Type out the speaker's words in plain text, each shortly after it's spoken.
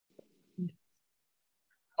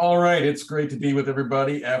All right, it's great to be with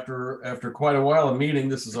everybody after quite a while of meeting.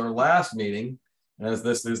 This is our last meeting, as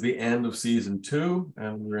this is the end of season 2,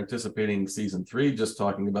 and we're anticipating season 3, just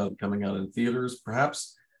talking about it coming out in theaters,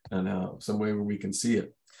 perhaps, and some way where we can see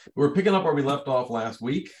it. We're picking up where we left off last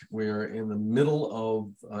week. We're in the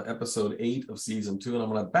middle of episode 8 of season 2, and I'm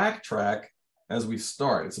going to backtrack as we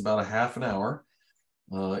start. It's about a half an hour.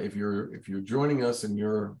 If you're joining us and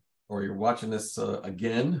you're watching this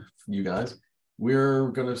again, you guys. We're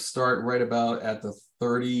going to start right about at the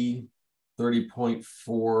 30.4,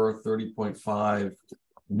 30.5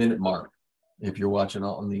 minute mark. If you're watching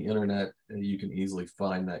on the internet, you can easily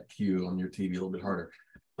find that cue on your TV a little bit harder.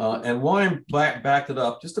 And why I'm backed it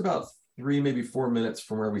up just about 3, maybe 4 minutes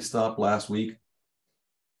from where we stopped last week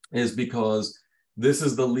is because this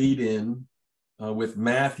is the lead in with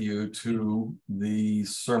Matthew to the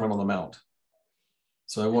Sermon on the Mount.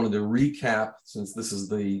 So I wanted to recap, since this is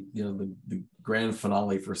the grand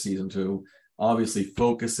finale for season 2, obviously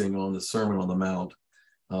focusing on the Sermon on the Mount,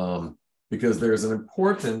 because there's an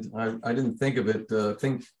important, I didn't think of it,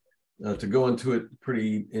 to go into it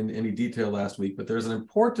pretty in any detail last week, but there's an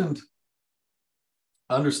important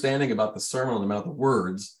understanding about the Sermon on the Mount, the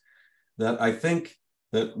words, that I think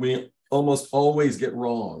that we almost always get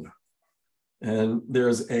wrong. And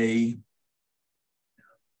there's a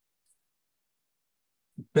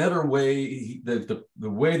better way, the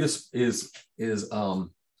way this is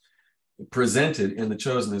presented in The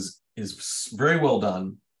Chosen is very well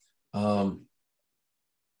done. I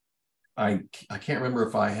can't remember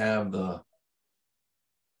if I have the,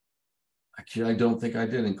 actually I don't think I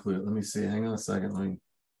did include it. Let me see, hang on a second, let me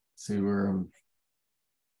see where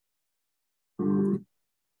we're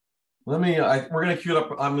going to queue it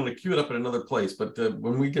up. I'm going to queue it up in another place, but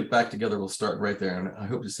when we get back together, we'll start right there. And I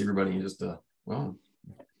hope to see everybody in just well,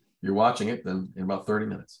 you're watching it then in about 30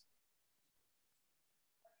 minutes.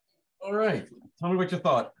 All right, tell me what you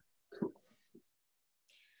thought.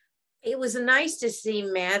 It was nice to see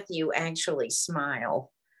Matthew actually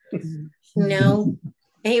smile.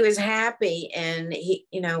 He was happy, and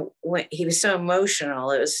when he was so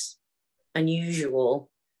emotional, it was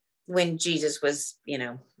unusual when Jesus was,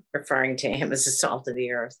 referring to him as the salt of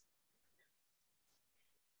the earth.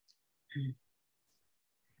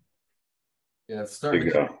 Yeah, it's starting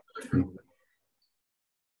to go.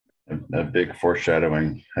 A big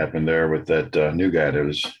foreshadowing happened there with that new guy that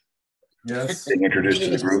was being introduced to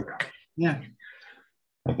the group. Yeah.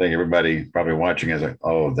 I think everybody probably watching is like,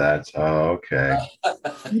 okay.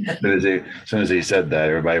 As soon as he said that,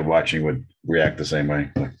 everybody watching would react the same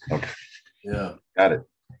way. Like, okay. Yeah. Got it.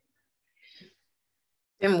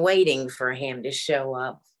 Been waiting for him to show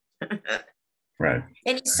up. Right.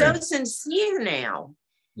 And he's so sincere now.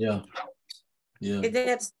 Yeah. Yeah.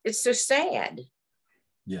 It's so sad.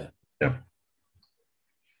 Yeah. Yeah.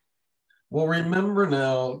 Well, remember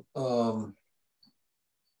now,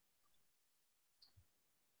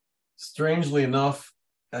 strangely enough,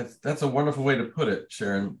 that's a wonderful way to put it,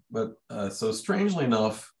 Sharon. But so strangely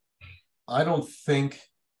enough, I'm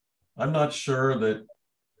not sure that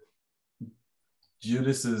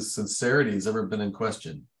Judas's sincerity has ever been in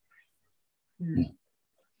question.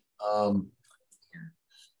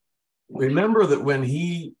 Remember that when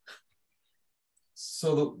he,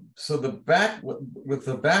 with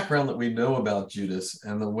the background that we know about Judas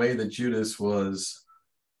and the way that Judas was,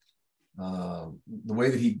 the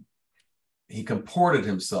way that he comported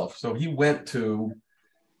himself. So he went to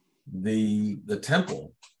the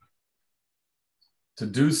temple to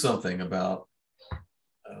do something about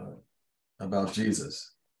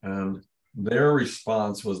Jesus, and their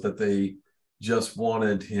response was that they just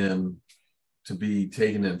wanted him to be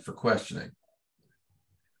taken in for questioning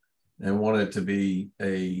and wanted it to be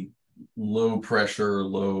a low pressure,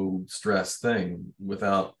 low stress thing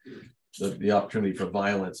without the opportunity for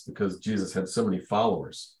violence, because Jesus had so many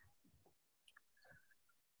followers.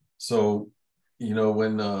 So,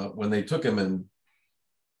 when they took him and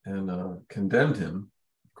condemned him,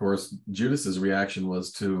 of course, Judas's reaction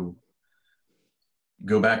was to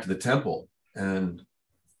go back to the temple and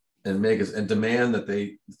demand that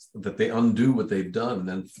they undo what they've done, and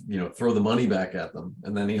then throw the money back at them,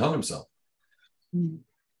 and then he hung himself.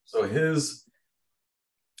 So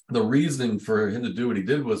the reasoning for him to do what he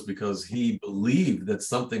did was because he believed that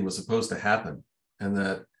something was supposed to happen, and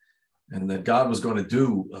that God was going to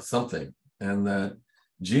do something, and that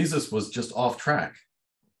Jesus was just off track.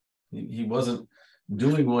 He wasn't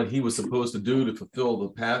doing what he was supposed to do to fulfill the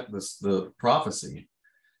prophecy.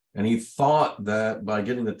 And he thought that by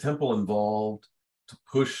getting the temple involved to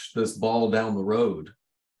push this ball down the road,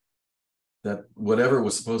 that whatever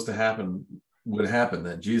was supposed to happen would happen,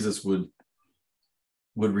 that Jesus would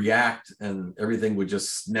would react and everything would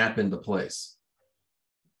just snap into place.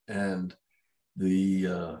 And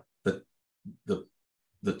the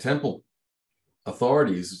temple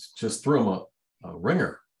authorities just threw him a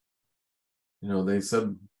ringer. You know, they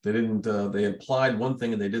said they didn't, they implied one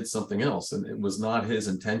thing and they did something else. And it was not his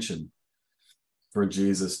intention for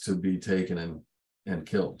Jesus to be taken and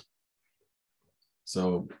killed.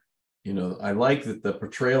 So, you know, I like that the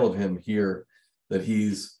portrayal of him here, that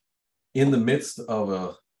he's in the midst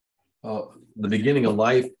of the beginning of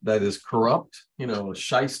life that is corrupt, you know, a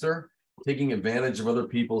shyster, taking advantage of other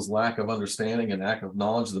people's lack of understanding and lack of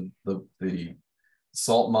knowledge, the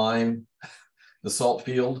salt mine, the salt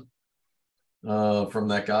field from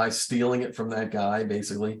that guy, stealing it from that guy,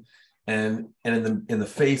 basically. And in the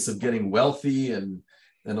face of getting wealthy and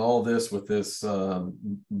all this with this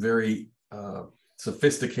very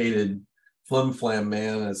sophisticated flim flam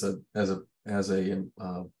man as a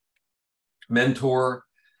mentor,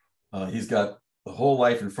 he's got the whole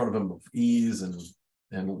life in front of him of ease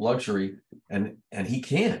and luxury, and he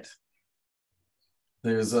can't.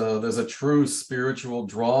 There's a true spiritual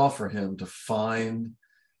draw for him to find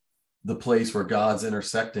the place where God's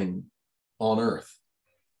intersecting on earth,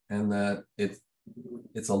 and that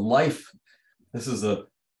it's a life.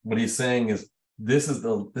 What he's saying is, this is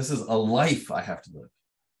a life I have to live.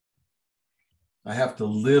 I have to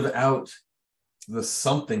live out the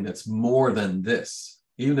something that's more than this.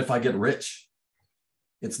 Even if I get rich,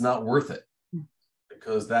 it's not worth it,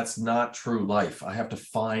 because that's not true life. I have to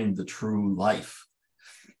find the true life.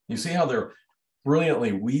 You see how they're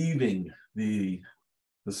brilliantly weaving the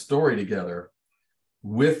story together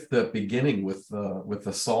with the beginning, with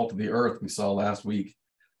the salt of the earth we saw last week,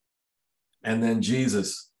 and then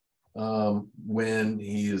Jesus, when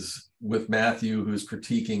he's with Matthew, who's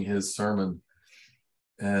critiquing his sermon.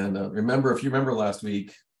 And if you remember last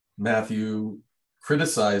week, Matthew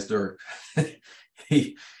criticized, or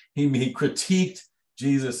he critiqued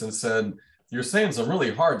Jesus and said, "You're saying some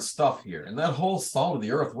really hard stuff here. And that whole salt of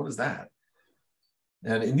the earth, what is that?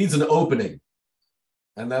 And it needs an opening."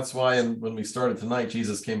 And that's why when we started tonight,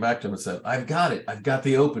 Jesus came back to him and said, "I've got it. I've got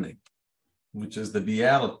the opening," which is the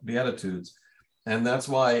Beatitudes. And that's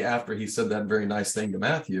why after he said that very nice thing to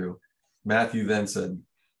Matthew then said,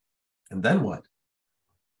 "And then what?"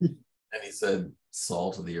 And he said,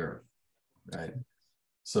 "Salt of the earth," right?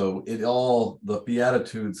 So the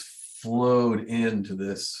Beatitudes flowed into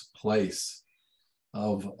this place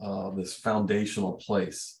of this foundational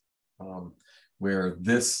place where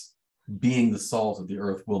this being the salt of the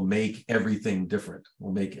earth will make everything different,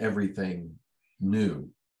 will make everything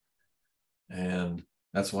new. And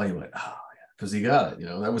that's why he went, "Oh, yeah," because he got it. You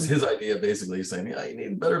know, that was his idea, basically. He's saying, "Yeah, you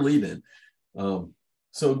need a better lead in."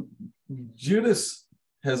 So Judas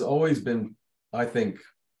has always been, I think,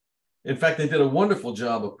 in fact, they did a wonderful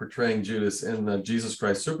job of portraying Judas in Jesus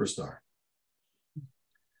Christ Superstar,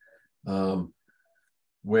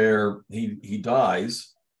 where he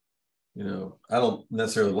dies. You know, I don't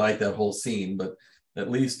necessarily like that whole scene, but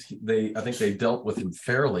at least I think they dealt with him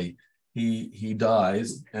fairly. He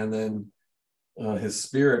dies, and then his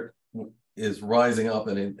spirit is rising up,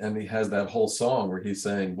 and he has that whole song where he's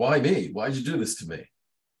saying, "Why me? Why'd you do this to me?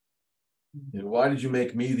 You know, why did you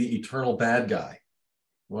make me the eternal bad guy?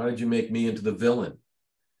 Why did you make me into the villain?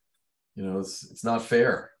 You know, it's not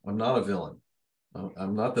fair. I'm not a villain.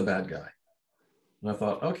 I'm not the bad guy." And I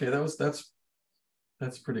thought, okay,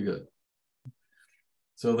 that's pretty good.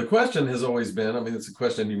 So the question has always been, I mean, it's a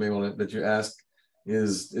question you may want that you ask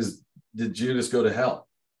is did Judas go to hell?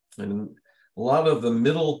 And a lot of the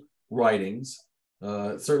middle writings,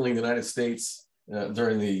 certainly in the United States,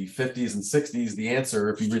 during the 50s and 60s, the answer,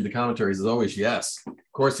 if you read the commentaries, is always yes.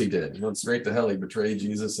 Of course he did. He went straight to hell. He betrayed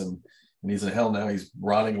Jesus, and he's in hell now. He's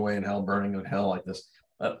rotting away in hell, burning in hell like this.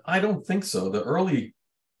 I don't think so. The early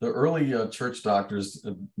church doctors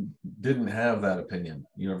didn't have that opinion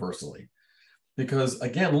universally, because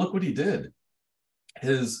again, look what he did.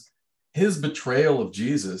 His betrayal of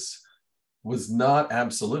Jesus was not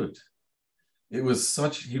absolute. He was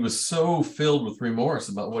so filled with remorse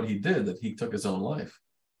about what he did that he took his own life.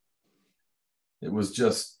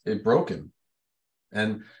 It broke him.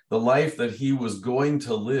 And the life that he was going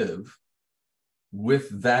to live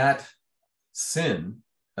with that sin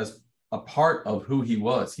as a part of who he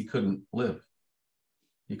was, he couldn't live.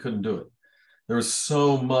 He couldn't do it. There was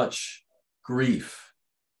so much grief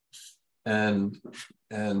and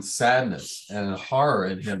sadness and horror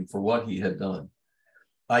in him for what he had done.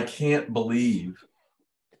 I can't believe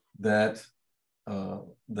that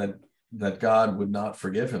God would not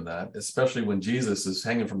forgive him that, especially when Jesus is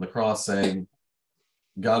hanging from the cross saying,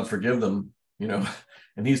 "God forgive them," you know,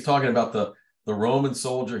 and he's talking about the Roman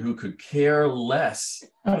soldier who could care less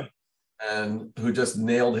and who just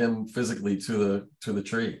nailed him physically to the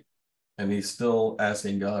tree. And he's still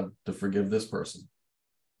asking God to forgive this person,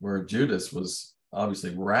 where Judas was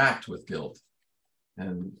obviously racked with guilt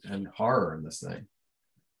and horror in this thing.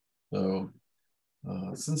 So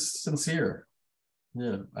sincere.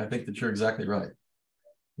 Yeah, I think that you're exactly right.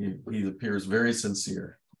 He appears very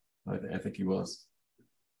sincere. I think he was.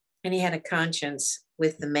 And he had a conscience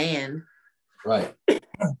with the man. Right.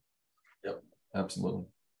 Yep, absolutely.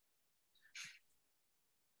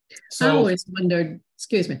 So I always wondered,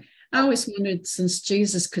 excuse me, I always wondered, since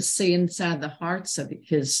Jesus could see inside the hearts of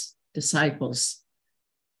his disciples,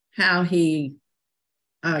 how he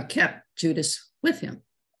kept Judas with him.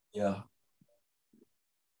 yeah.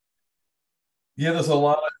 Yeah, there's a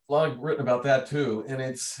lot written about that too. And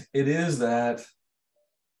it is that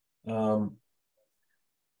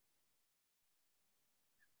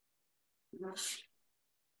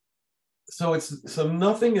so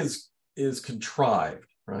nothing is contrived,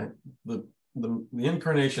 right? The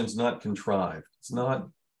incarnation is not contrived. It's not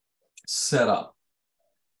set up.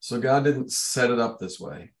 So God didn't set it up this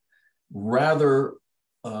way. Rather,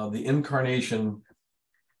 the incarnation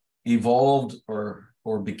evolved or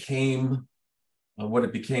became what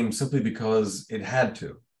it became simply because it had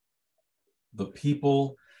to. The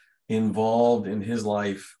people involved in his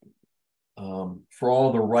life, for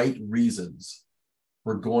all the right reasons,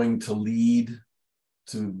 were going to lead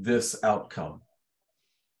to this outcome.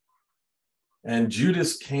 And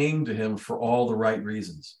Judas came to him for all the right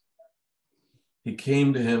reasons. He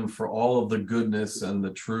came to him for all of the goodness and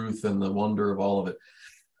the truth and the wonder of all of it.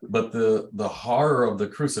 But the horror of the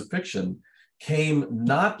crucifixion came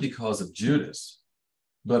not because of Judas,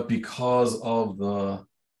 but because of the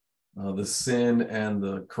sin and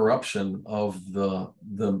the corruption of the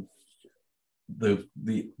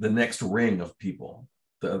next ring of people,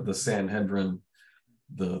 the Sanhedrin,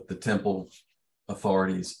 the temple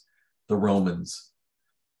authorities, the Romans.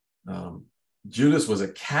 Judas was a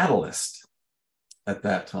catalyst at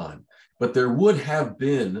that time, but there would have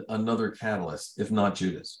been another catalyst if not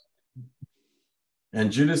Judas.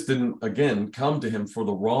 And Judas didn't, again, come to him for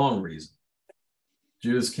the wrong reason.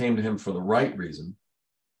 Judas came to him for the right reason.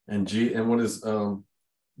 And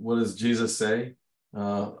what does Jesus say?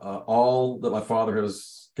 All that my Father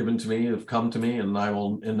has given to me have come to me, and I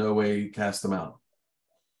will in no way cast them out.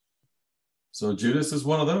 So Judas is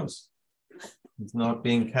one of those. He's not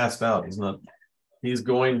being cast out. He's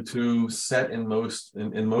going to set in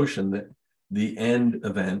motion the end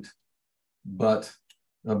event, but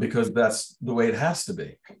because that's the way it has to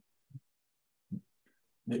be.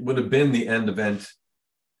 It would have been the end event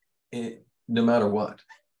no matter what.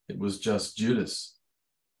 It was just Judas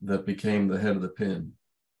that became the head of the pin.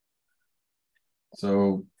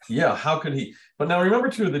 So yeah, how could he? But now remember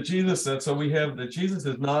too that Jesus said, so we have that Jesus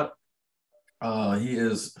is not, he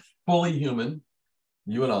is fully human,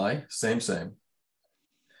 you and I, same,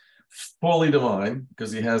 fully divine,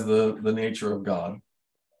 because he has the nature of God.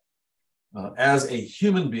 As a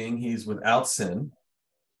human being, he's without sin.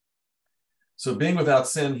 So being without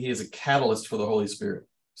sin, he is a catalyst for the Holy Spirit.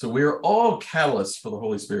 So we are all catalysts for the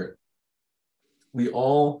Holy Spirit. We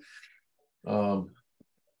all, gotta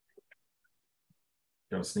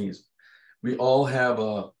sneeze. We all have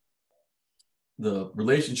the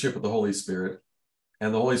relationship with the Holy Spirit,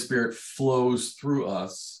 and the Holy Spirit flows through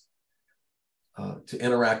us to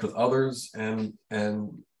interact with others and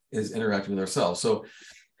is interacting with ourselves. So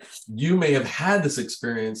you may have had this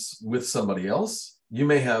experience with somebody else. You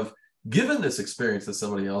may have given this experience to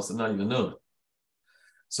somebody else and not even known it.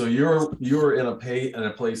 So you're in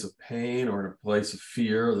a place of pain or in a place of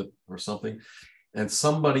fear or something, and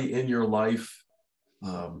somebody in your life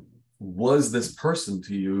was this person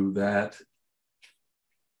to you that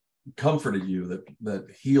comforted you, that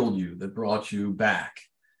healed you, that brought you back.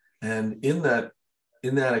 And in that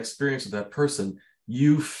experience with that person,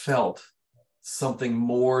 you felt something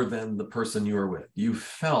more than the person you were with. You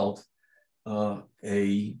felt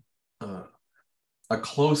a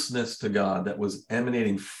closeness to God that was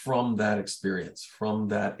emanating from that experience, from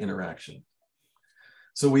that interaction.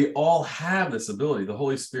 So we all have this ability. The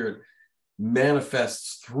Holy Spirit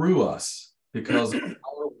manifests through us because of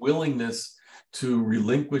our willingness to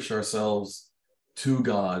relinquish ourselves to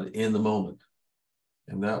God in the moment.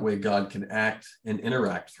 And that way God can act and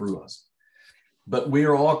interact through us. But we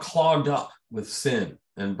are all clogged up with sin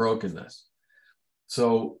and brokenness.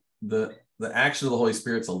 So the action of the Holy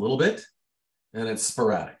Spirit's a little bit, and it's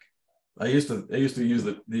sporadic. I used to use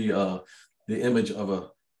the image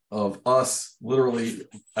of us literally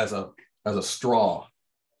as a straw,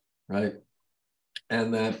 right?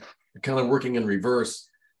 And that kind of working in reverse.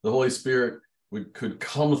 The Holy Spirit could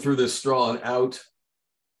come through this straw and out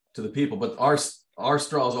to the people, but our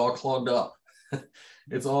straw is all clogged up.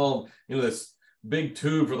 It's all, this big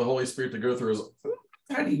tube for the Holy Spirit to go through is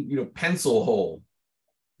a tiny, pencil hole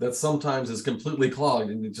that sometimes is completely clogged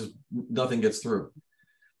and it just nothing gets through.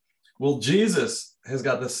 Well, Jesus has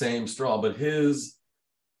got the same straw, but his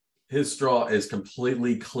straw is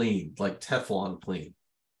completely clean, like Teflon clean.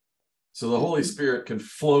 So the Holy Spirit can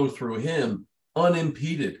flow through him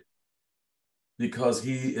unimpeded because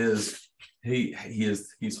he's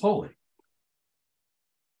holy.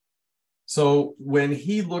 So when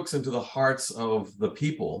he looks into the hearts of the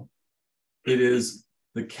people, it is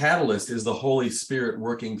the catalyst is the Holy Spirit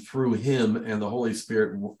working through him and the Holy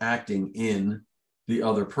Spirit acting in the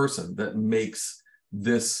other person that makes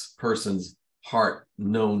this person's heart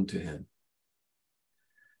known to him.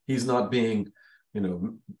 He's not being,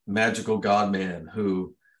 magical God man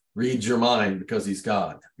who reads your mind because he's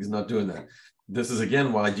God. He's not doing that. This is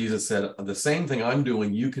again why Jesus said, the same thing I'm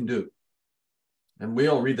doing, you can do. And we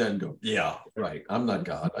all read that and go, yeah, right. I'm not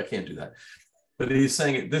God. I can't do that. But he's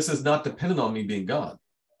saying this is not dependent on me being God.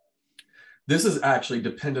 This is actually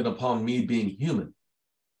dependent upon me being human.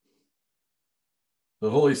 The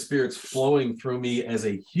Holy Spirit's flowing through me as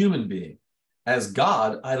a human being. As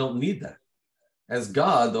God, I don't need that. As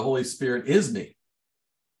God, the Holy Spirit is me.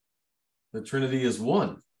 The Trinity is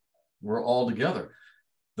one. We're all together.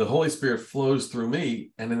 The Holy Spirit flows through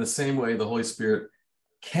me, and in the same way, the Holy Spirit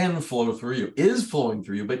can flow through you, is flowing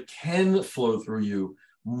through you, but can flow through you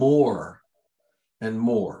more and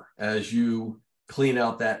more as you clean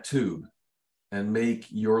out that tube and make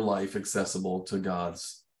your life accessible to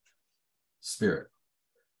God's Spirit.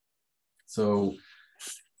 So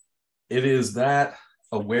it is that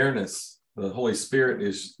awareness the Holy Spirit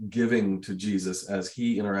is giving to Jesus as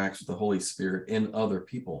he interacts with the Holy Spirit in other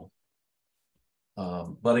people.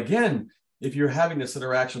 But again, if you're having this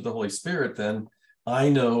interaction with the Holy Spirit, then I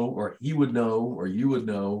know, or he would know, or you would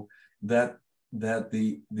know that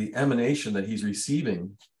the emanation that he's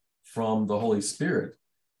receiving from the Holy Spirit,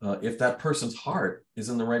 if that person's heart is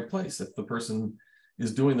in the right place, if the person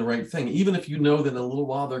is doing the right thing, even if you know that in a little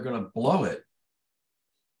while they're going to blow it,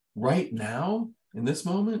 right now, in this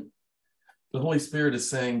moment, the Holy Spirit is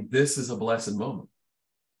saying, this is a blessed moment.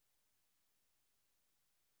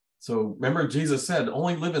 So remember, Jesus said,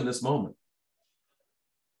 only live in this moment.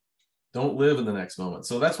 Don't live in the next moment.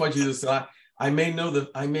 So that's why Jesus said, I may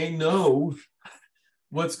know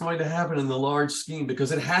what's going to happen in the large scheme,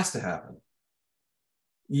 because it has to happen.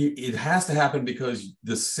 It has to happen because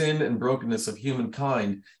the sin and brokenness of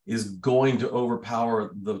humankind is going to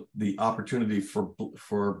overpower the opportunity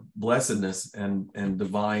for blessedness and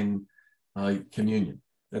divine communion.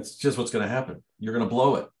 That's just what's going to happen. You're going to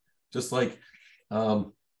blow it. Just like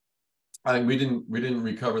we didn't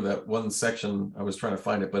recover that one section. I was trying to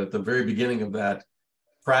find it, but at the very beginning of that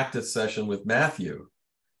practice session with Matthew,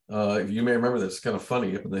 if you may remember this, kind of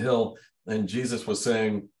funny, up in the hill, and Jesus was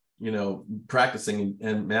saying, practicing,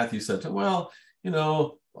 and Matthew said to him, well,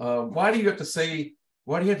 why do you have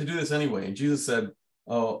to do this anyway? And Jesus said,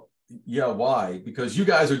 oh, yeah, why? Because you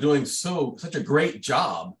guys are doing such a great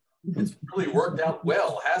job. It's really worked out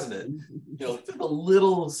well, hasn't it? Just a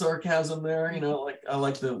little sarcasm there, like I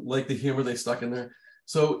like the humor they stuck in there.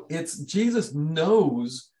 So it's Jesus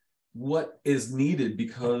knows what is needed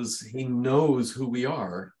because he knows who we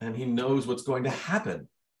are, and he knows what's going to happen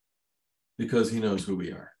because he knows who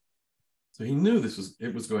we are. So he knew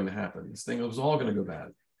it was going to happen. This thing, it was all going to go bad.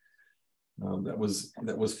 That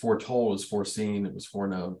was foretold, was foreseen, it was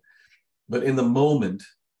foreknown. But in the moment,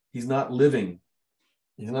 he's not living.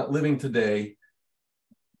 He's not living today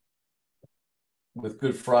with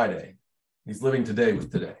Good Friday. He's living today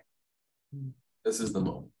with today. This is the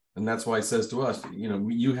moment. And that's why he says to us,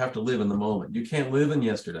 you have to live in the moment. You can't live in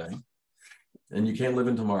yesterday, and you can't live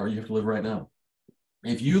in tomorrow. You have to live right now.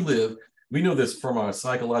 If you live, we know this from our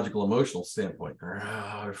psychological, emotional standpoint,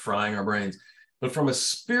 we're frying our brains. But from a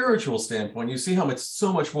spiritual standpoint, you see how it's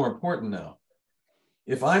so much more important now.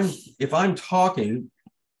 If I'm talking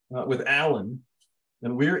with Alan,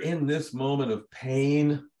 and we're in this moment of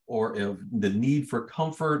pain or of the need for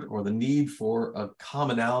comfort or the need for a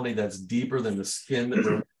commonality that's deeper than the skin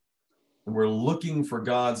that we're looking for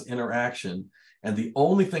God's interaction. And the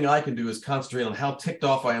only thing I can do is concentrate on how ticked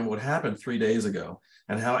off I am what happened 3 days ago,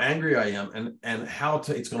 and how angry I am, and how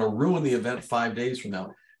it's going to ruin the event 5 days from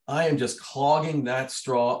now. I am just clogging that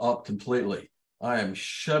straw up completely. I am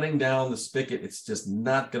shutting down the spigot. It's just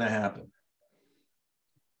not going to happen.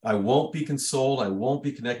 I won't be consoled. I won't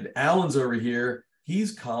be connected. Alan's over here.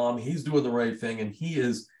 He's calm. He's doing the right thing. And he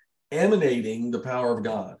is emanating the power of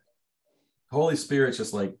God. Holy Spirit's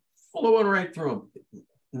just like flowing right through them,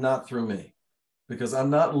 not through me, because I'm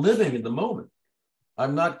not living in the moment.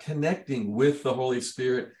 I'm not connecting with the Holy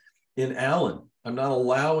Spirit in Alan. I'm not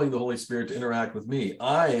allowing the Holy Spirit to interact with me.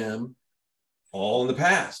 I am all in the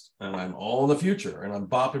past, and I'm all in the future, and I'm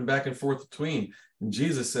bopping back and forth between. And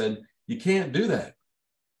Jesus said, you can't do that.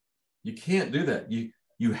 You can't do that.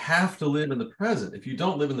 You have to live in the present. If you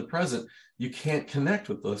don't live in the present, you can't connect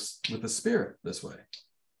with the Spirit this way.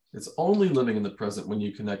 It's only living in the present when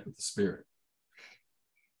you connect with the Spirit.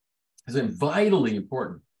 It's vitally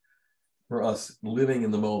important for us living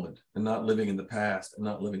in the moment and not living in the past and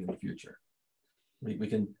not living in the future. We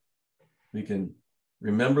can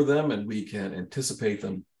remember them and we can anticipate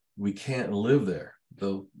them. We can't live there.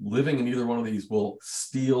 Though living in either one of these will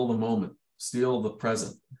steal the moment, steal the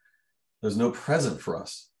present. There's no present for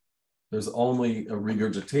us. There's only a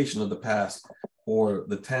regurgitation of the past or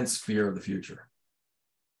the tense fear of the future.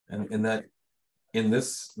 And in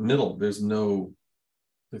this middle, there's no,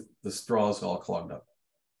 the straw's all clogged up.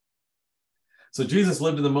 So Jesus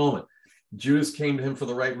lived in the moment. Judas came to him for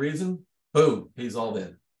the right reason. Boom, he's all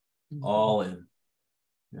in. All in.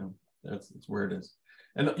 You know, that's where it is.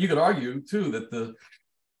 And you could argue too that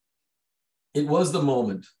it was the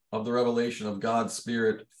moment of the revelation of God's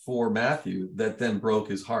Spirit for Matthew that then broke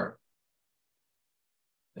his heart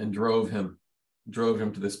and drove him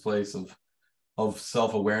to this place of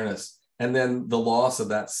self-awareness, and then the loss of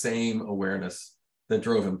that same awareness that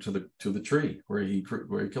drove him to the tree where he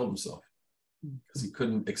killed himself, because he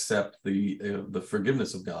couldn't accept the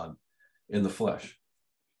forgiveness of God in the flesh.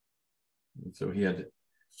 And so he had to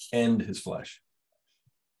end his flesh.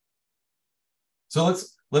 So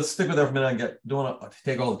let's stick with that for a minute. I don't want to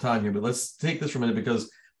take all the time here, but let's take this for a minute, because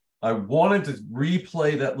I wanted to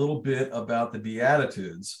replay that little bit about the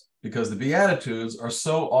Beatitudes, because the Beatitudes are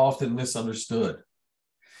so often misunderstood.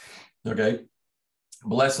 Okay?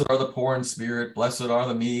 Blessed are the poor in spirit, blessed are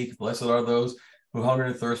the meek, blessed are those who hunger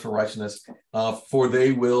and thirst for righteousness, for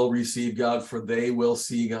they will receive God, for they will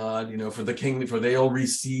see God, you know, for they'll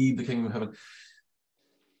receive the kingdom of heaven.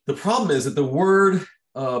 The problem is that the word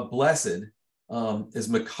blessed is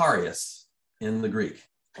Makarios in the Greek.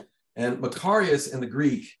 And Makarios in the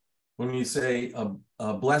Greek, when you say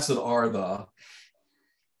blessed are the,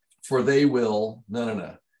 for they will,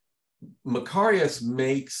 no. Makarios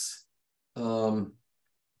makes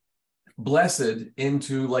blessed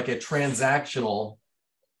into like a transactional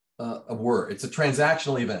word. It's a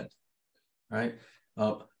transactional event, right?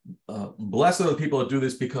 Blessed are the people that do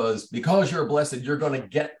this because you're blessed, you're going to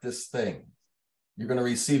get this thing. You're going to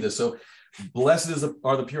receive this. So blessed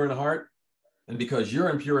are the pure in heart, and because you're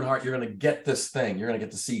impure in heart, you're going to get this thing. You're going to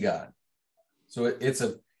get to see God. So it's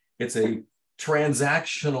a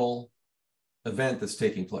transactional event that's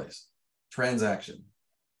taking place. Transaction.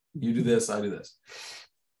 You do this, I do this.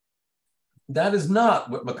 That is not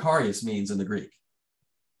what Makarios means in the Greek.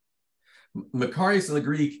 Makarios in the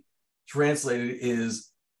Greek translated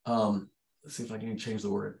is, let's see if I can change the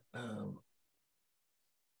word.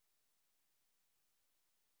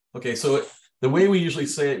 Okay, so the way we usually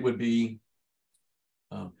say it would be,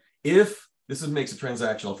 if, this makes it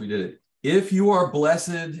transactional if we did it. If you are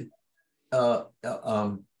blessed, no.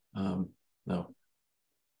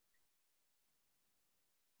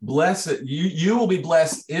 Blessed, you will be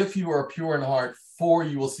blessed if you are pure in heart, for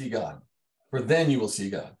you will see God. For then you will see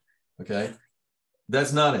God. Okay?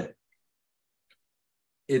 That's not it.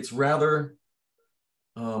 It's rather,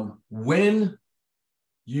 when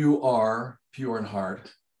you are pure in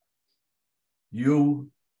heart, you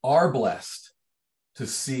are blessed to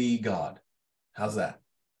see God. How's that?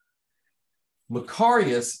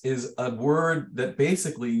 Makarios is a word that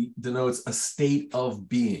basically denotes a state of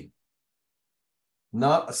being,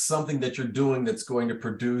 not something that you're doing that's going to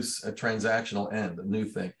produce a transactional end, a new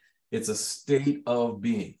thing. It's a state of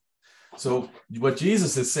being. So what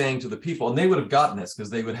Jesus is saying to the people, and they would have gotten this because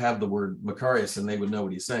they would have the word Makarios and they would know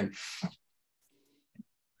what he's saying.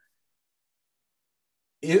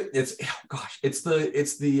 It's the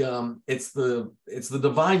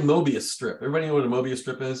divine Mobius strip. Everybody know what a Mobius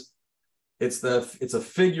strip is? It's a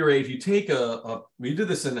figure eight. If you take we did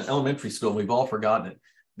this in elementary school, and we've all forgotten it.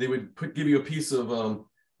 They would give you a piece of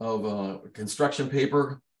construction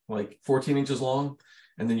paper, like 14 inches long,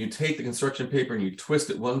 and then you take the construction paper and you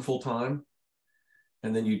twist it one full time,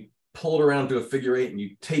 and then you pull it around to a figure eight and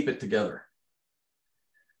you tape it together.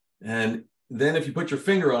 And then if you put your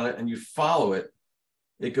finger on it and you follow it,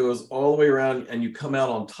 it goes all the way around and you come out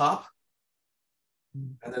on top.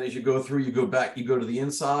 And then as you go through, you go back, you go to the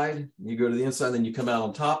inside, then you come out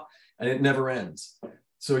on top, and it never ends.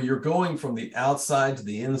 So you're going from the outside to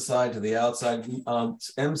the inside to the outside.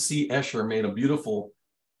 M.C. Escher made a beautiful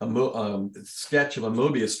sketch of a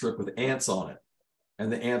Mobius strip with ants on it.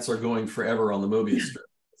 And the ants are going forever on the Mobius strip.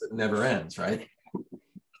 It never ends, right?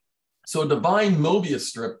 So a divine Mobius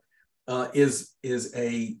strip is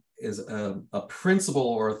a principle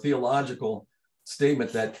or a theological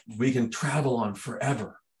statement that we can travel on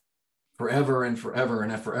forever and forever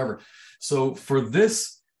and forever. So for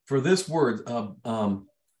this word,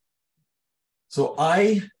 so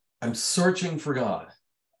I'm searching for God.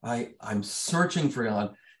 I'm searching for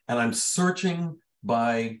God, and I'm searching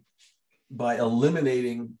by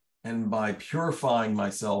eliminating and by purifying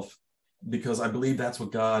myself, because I believe that's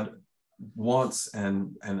what God wants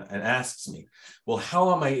and asks me. Well,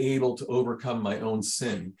 how am I able to overcome my own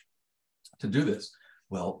sin to do this?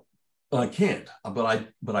 Well, I can't,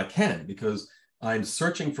 but I can, because I'm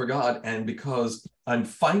searching for God, and because I'm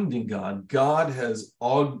finding God. God has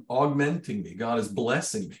augmenting me. God is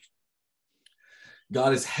blessing me.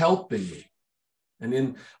 God is helping me. And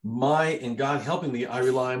in God helping me, I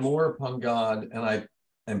rely more upon God, and I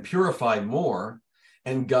am purified more,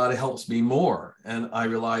 and God helps me more, and I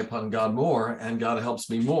rely upon God more, and God helps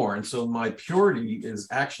me more. And so my purity is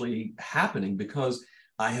actually happening because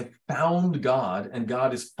I have found God, and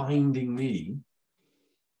God is finding me.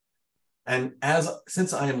 And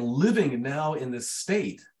since I am living now in this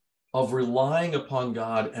state of relying upon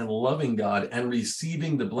God and loving God and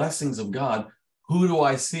receiving the blessings of God, who do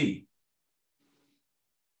I see?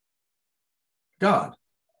 God.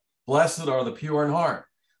 Blessed are the pure in heart,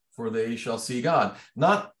 for they shall see God.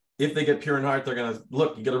 Not if they get pure in heart, they're going to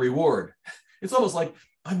look, you get a reward. It's almost like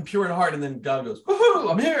I'm pure in heart, and then God goes, woohoo,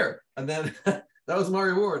 I'm here. And then that was my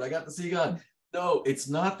reward. I got to see God. No, it's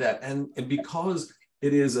not that. And because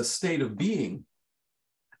it is a state of being,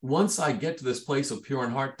 once I get to this place of pure in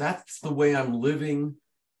heart, that's the way I'm living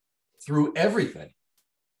through everything.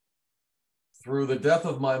 Through the death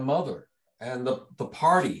of my mother, and the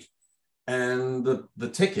party, and the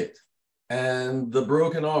ticket, and the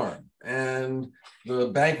broken arm, and the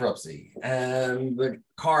bankruptcy, and the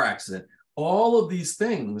car accident. All of these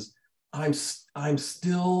things, I'm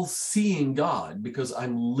still seeing God, because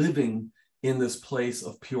I'm living in this place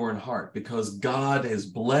of pure in heart, because God is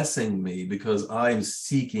blessing me, because I'm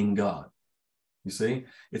seeking God. You see,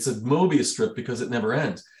 it's a Mobius strip because it never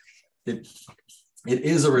ends. It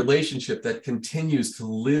is a relationship that continues to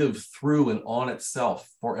live through and on itself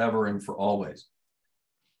forever and for always.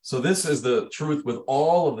 So this is the truth with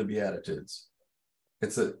all of the Beatitudes.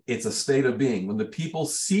 It's a state of being. When the people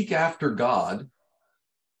seek after God,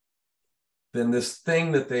 then this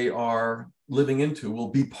thing that they are living into will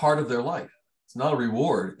be part of their life. It's not a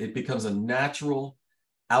reward. It becomes a natural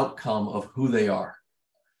outcome of who they are.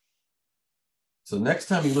 So next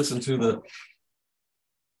time you listen to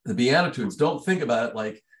the Beatitudes, don't think about it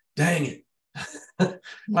like, dang it.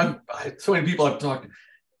 So many people I've talked to,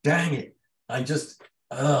 dang it. I guess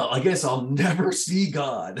I'll never see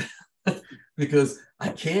God because I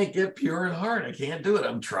can't get pure in heart. I can't do it.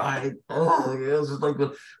 I'm trying. Oh, yeah, it's just like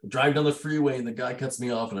drive down the freeway and the guy cuts me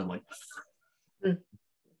off and I'm like,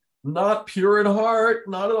 not pure in heart,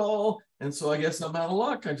 not at all. And so I guess I'm out of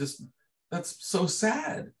luck. That's so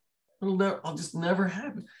sad. I'll just never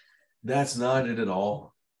happen. That's not it at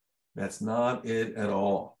all. That's not it at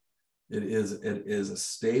all. It is a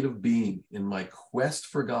state of being. In my quest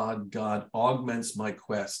for God, God augments my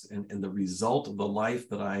quest. And the result of the life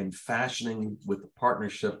that I am fashioning with the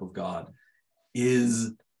partnership of God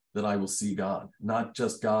is that I will see God. Not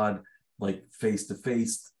just God like face to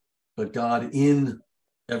face, but God in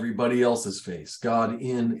everybody else's face. God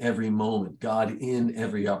in every moment. God in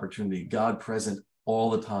every opportunity. God present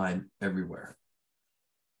all the time, everywhere.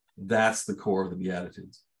 That's the core of the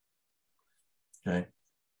Beatitudes. Okay.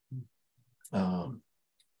 All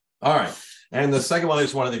right. And the second one I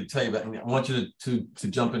just wanted to tell you about, and I want you to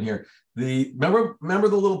jump in here. Remember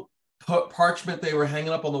the little parchment they were hanging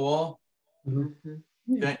up on the wall? Mm-hmm.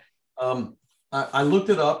 Okay. I looked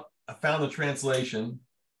it up. I found the translation,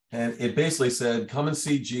 and it basically said, "Come and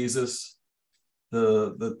see Jesus,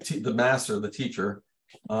 the master, the teacher,"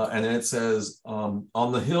 and then it says, "On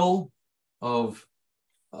the hill of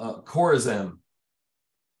Chorazin."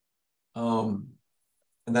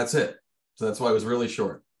 And that's it. So that's why it was really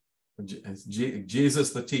short.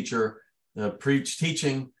 Jesus, the teacher,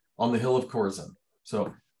 teaching on the hill of Chorazin.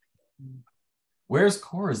 So where's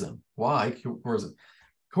Chorazin? Why Chorazin?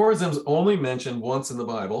 Chorazin is only mentioned once in the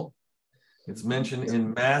Bible. It's mentioned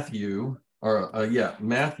in Matthew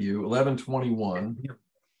 11:21.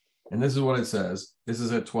 And this is what it says. This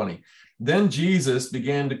is at 20. Then Jesus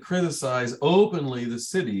began to criticize openly the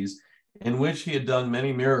cities in which he had done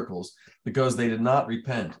many miracles, because they did not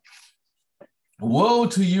repent. Woe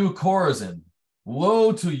to you, Chorazin!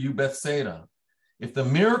 Woe to you, Bethsaida! If the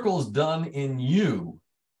miracles done in you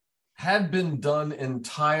had been done in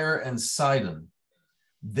Tyre and Sidon,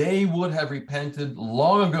 they would have repented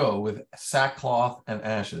long ago with sackcloth and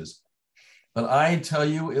ashes. But I tell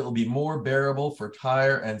you, it will be more bearable for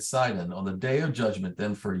Tyre and Sidon on the day of judgment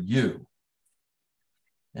than for you.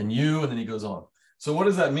 And then he goes on. So what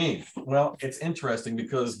does that mean? Well, it's interesting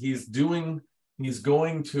because he's doing the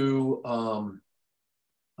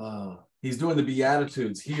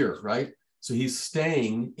Beatitudes here, right? So he's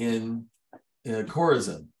staying in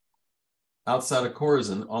Chorazin, outside of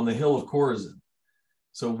Chorazin, on the hill of Chorazin.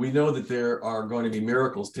 So we know that there are going to be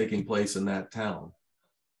miracles taking place in that town,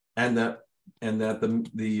 and that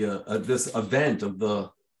this event of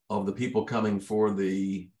the people coming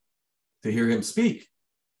to hear him speak,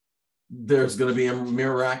 there's going to be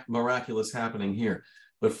a miraculous happening here.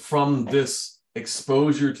 But from this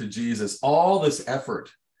exposure to Jesus, all this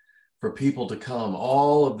effort for people to come,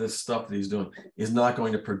 all of this stuff that he's doing is not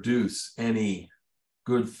going to produce any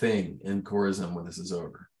good thing in Chorazin when this is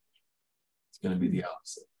over. It's going to be the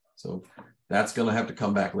opposite. So that's going to have to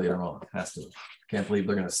come back later on. It has to. Can't believe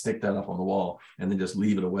they're going to stick that up on the wall and then just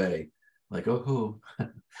leave it away. Like, oh,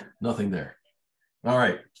 nothing there. All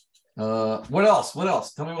right. What else? What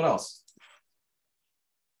else? Tell me what else.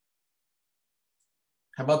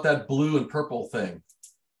 How about that blue and purple thing?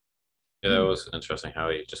 Yeah, that was interesting how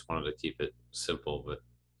he just wanted to keep it simple, but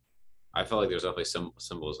I felt like there's definitely some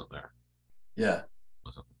symbolism there. Yeah.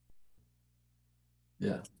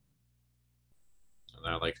 Yeah. And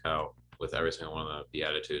I like how with every single one of the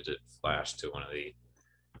Beatitudes, it flashed to one of the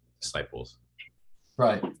disciples.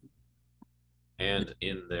 Right. And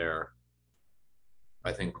in there,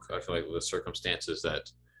 I feel like the circumstances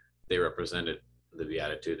that they represented the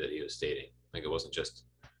Beatitude that he was stating. I think it wasn't just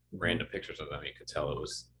random pictures of them. You could tell it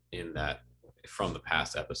was in that, from the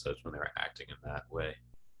past episodes when they were acting in that way.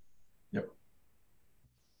 Yep.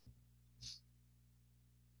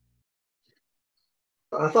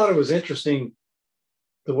 I thought it was interesting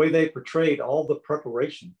the way they portrayed all the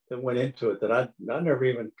preparation that went into it, that I never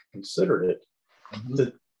even considered it. Mm-hmm.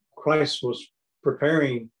 That Christ was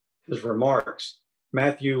preparing his remarks.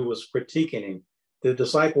 Matthew was critiquing him. The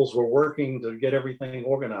disciples were working to get everything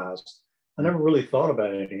organized. I never really thought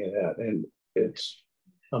about any of that, and it's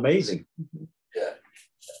amazing. Yeah.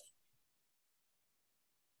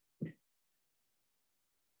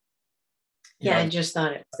 Yeah, I just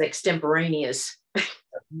thought it was extemporaneous.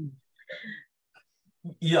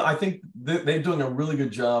 Yeah, I think they're doing a really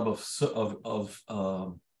good job of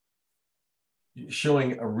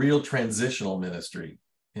showing a real transitional ministry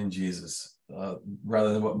in Jesus,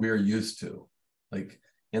 rather than what we're used to. Like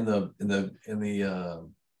in the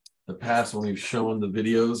past, when we've shown the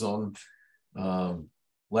videos on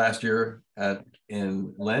last year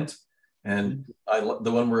in Lent, and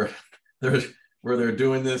the one where they're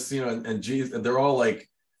doing this, and Jesus, and they're all like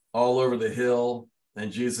all over the hill,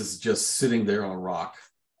 and Jesus is just sitting there on a rock,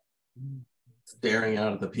 staring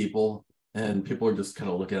out at the people, and people are just kind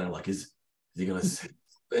of looking at him like, is he going to say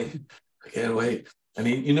something? I can't wait. And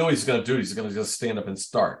what he's going to do. He's going to just stand up and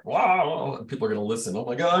start. Wow! And people are going to listen. Oh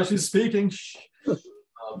my gosh, he's speaking.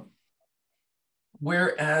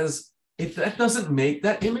 Whereas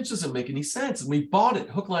that image doesn't make any sense, and we bought it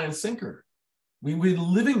hook, line, and sinker. We're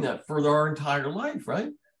living that for our entire life,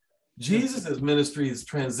 right? Jesus' ministry is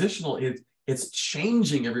transitional. It's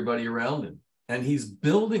changing everybody around him, and he's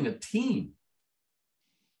building a team.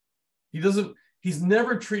 He's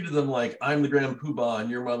never treated them like, I'm the grand poobah and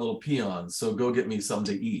you're my little peon, so go get me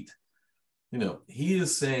something to eat. He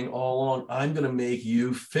is saying all along, I'm going to make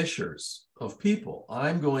you fishers of people.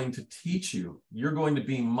 I'm going to teach you. You're going to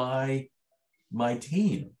be my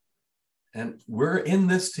team. And we're in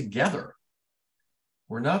this together.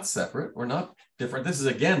 We're not separate. We're not different. This is,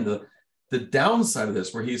 again, the downside of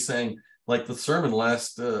this, where he's saying, like the sermon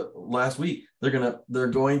last week, they're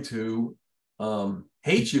going to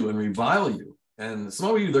hate you and revile you. And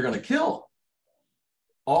some of you they're going to kill,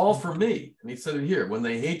 all for me. And he said it here: when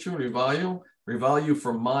they hate you and revile you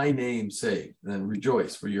for my name's sake, then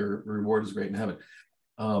rejoice, for your reward is great in heaven.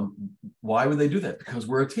 Why would they do that? Because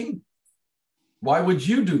we're a team. Why would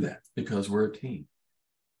you do that? Because we're a team.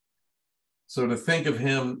 So to think of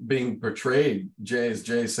him being portrayed, as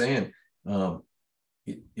Jay's saying, working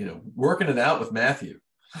it out with Matthew,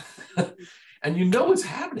 and what's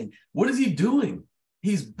happening. What is he doing?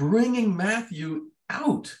 He's bringing Matthew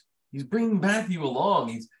out. He's bringing Matthew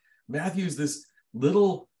along. Matthew's this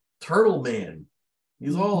little turtle man.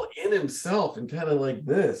 He's all in himself and kind of like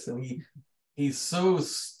this. And he's so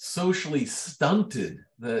socially stunted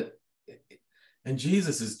that, and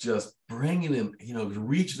Jesus is just bringing him,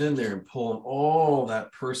 reaching in there and pulling all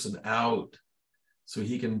that person out so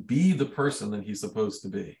he can be the person that he's supposed to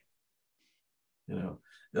be.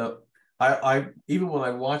 I even when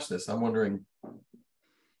I watch this, I'm wondering,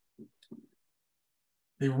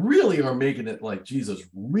 they really are making it like Jesus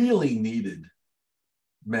really needed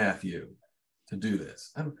Matthew to do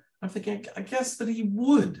this. I'm thinking, I guess that he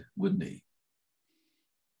would, wouldn't he?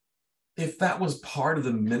 If that was part of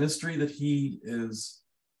the ministry that he is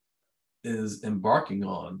embarking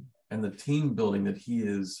on, and the team building that he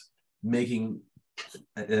is making,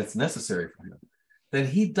 it's necessary for him, then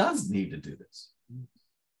he does need to do this.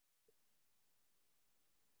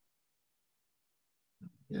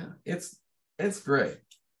 Yeah, it's great.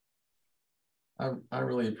 I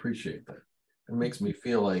really appreciate that. It makes me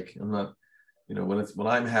feel like I'm not, when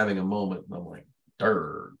I'm having a moment and I'm like,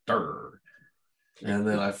 durr, and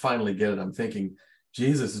then I finally get it. I'm thinking,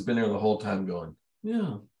 Jesus has been there the whole time going,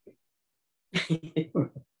 yeah. Think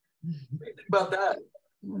about that.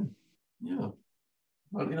 Yeah.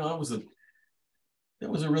 But that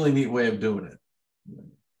was a really neat way of doing it.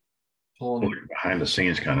 Pulling behind the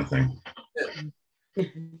scenes kind of thing. Yeah.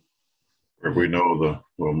 Where we know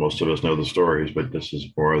most of us know the stories, but this is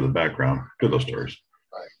more of the background to those stories.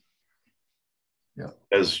 Right. Yeah.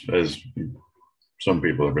 As some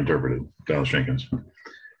people have interpreted Donald Jenkins.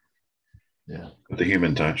 Yeah. With the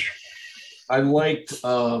human touch. I liked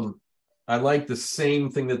the same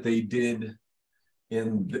thing that they did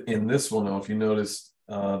in this one. Though, if you noticed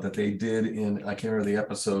that they did in, I can't remember the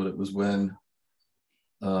episode. It was when,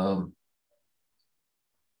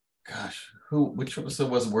 which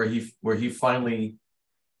episode was it where he finally?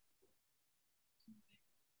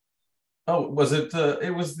 Oh, was it?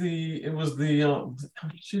 It was the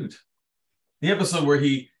shoot, the episode where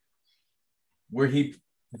he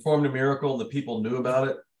performed a miracle. The people knew about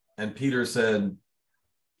it, and Peter said,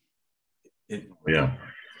 "It's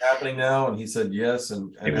happening now," and he said yes,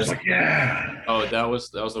 and he was like, "Yeah." Oh, that was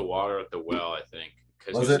the water at the well, I think.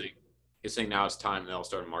 Because he's saying now it's time, and they'll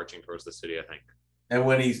start marching towards the city, I think. And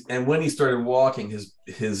when he started walking,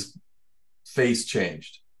 his face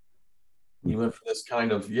changed. He went from this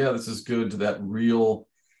kind of, this is good, to that real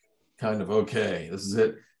kind of, okay, this is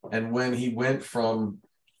it. And when he went from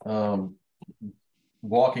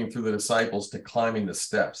walking through the disciples to climbing the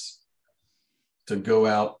steps to go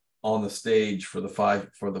out on the stage for the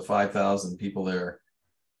 5,000 people there,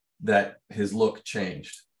 that his look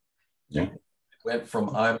changed. Yeah. It went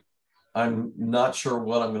from I'm not sure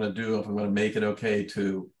what I'm going to do, if I'm going to make it okay,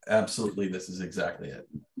 to absolutely, this is exactly it.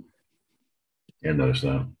 Yeah, notice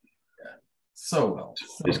that. Yeah. So well.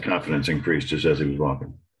 His confidence increased just as he was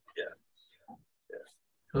walking. Yeah.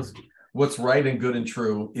 Because what's right and good and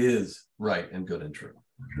true is right and good and true.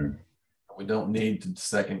 Mm-hmm. We don't need to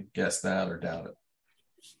second guess that or doubt it.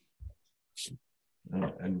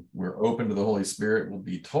 And we're open to the Holy Spirit. We'll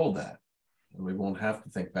be told that. And we won't have to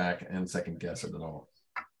think back and second guess it at all.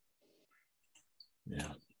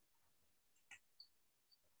 Yeah.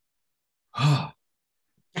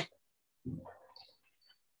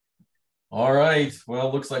 All right.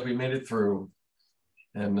 Well, looks like we made it through.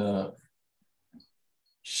 And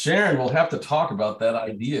Sharon, we'll have to talk about that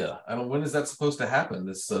idea. When is that supposed to happen?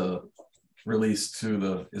 This release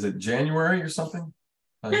to is it January or something?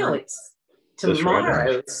 No, it's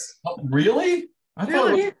tomorrow. Oh, really? I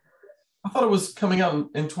thought it was coming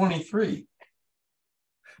out in 23.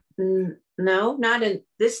 No, not in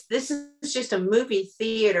this. This is just a movie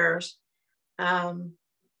theaters.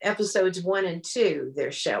 Episodes 1 and 2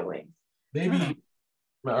 they're showing. Maybe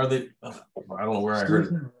are they? I don't know where I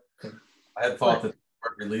heard it. I had thought that they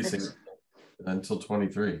weren't releasing until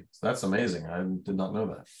 23. So that's amazing. I did not know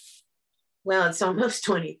that. Well, it's almost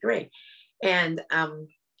 23, and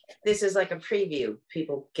this is like a preview.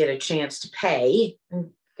 People get a chance to pay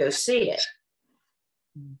and go see it.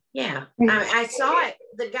 Yeah, I saw it.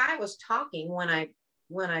 The guy was talking when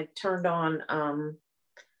I turned on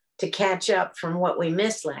to catch up from what we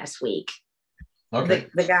missed last week. Okay.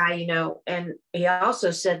 The guy, and he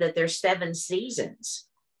also said that there's 7 seasons.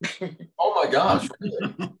 Oh my gosh!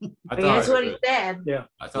 Really? That's what he said. Yeah,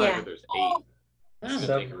 I thought there's 8. It's going to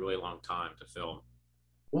take a 7. really long time to film.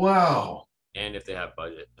 Wow. And if they have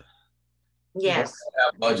budget. Yes. They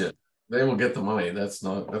have budget. They will get the money. That's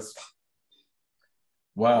wow.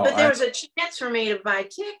 But there was a chance for me to buy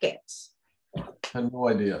tickets. I had no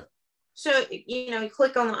idea. So you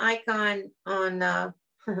click on the icon on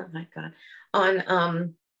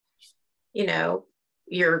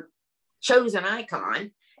your chosen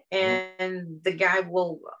icon, and the guy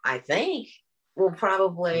will, I think, will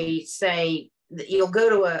probably say that you'll go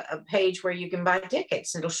to a page where you can buy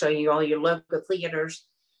tickets. It'll show you all your local theaters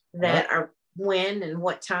that are when and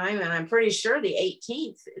what time. And I'm pretty sure the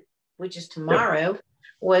 18th, which is tomorrow,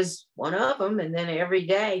 was one of them. And then every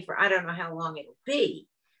day for, I don't know how long it'll be.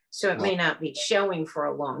 So it may not be showing for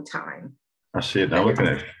a long time. I see it now. Looking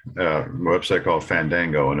at a website called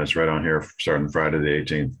Fandango, and it's right on here starting Friday the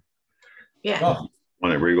 18th. Yeah. Oh,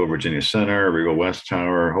 One at Regal Virginia Center, Regal West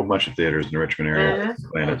Tower, a whole bunch of theaters in the Richmond area.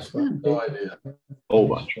 Playing it. no idea. Whole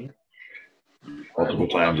bunch. Multiple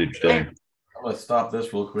times each day. I'm gonna stop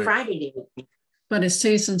this real quick. Friday. But it's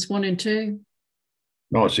seasons 1 and 2.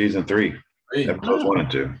 No, it's season 3. Three. Episodes 1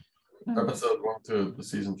 and 2. Episode 1 to the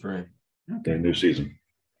season 3. Okay, new season.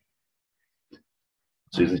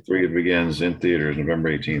 Season 3 begins in theaters November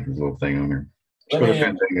 18th. There's a little thing on there. Just go to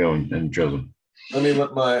Fandango and chosen. Let me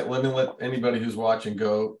let anybody who's watching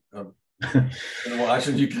go.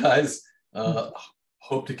 Watching you guys.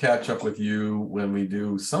 Hope to catch up with you when we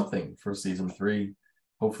do something for season 3.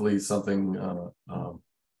 Hopefully something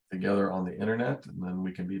together on the internet, and then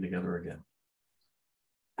we can be together again.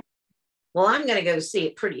 Well, I'm going to go see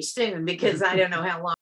it pretty soon because I don't know how long.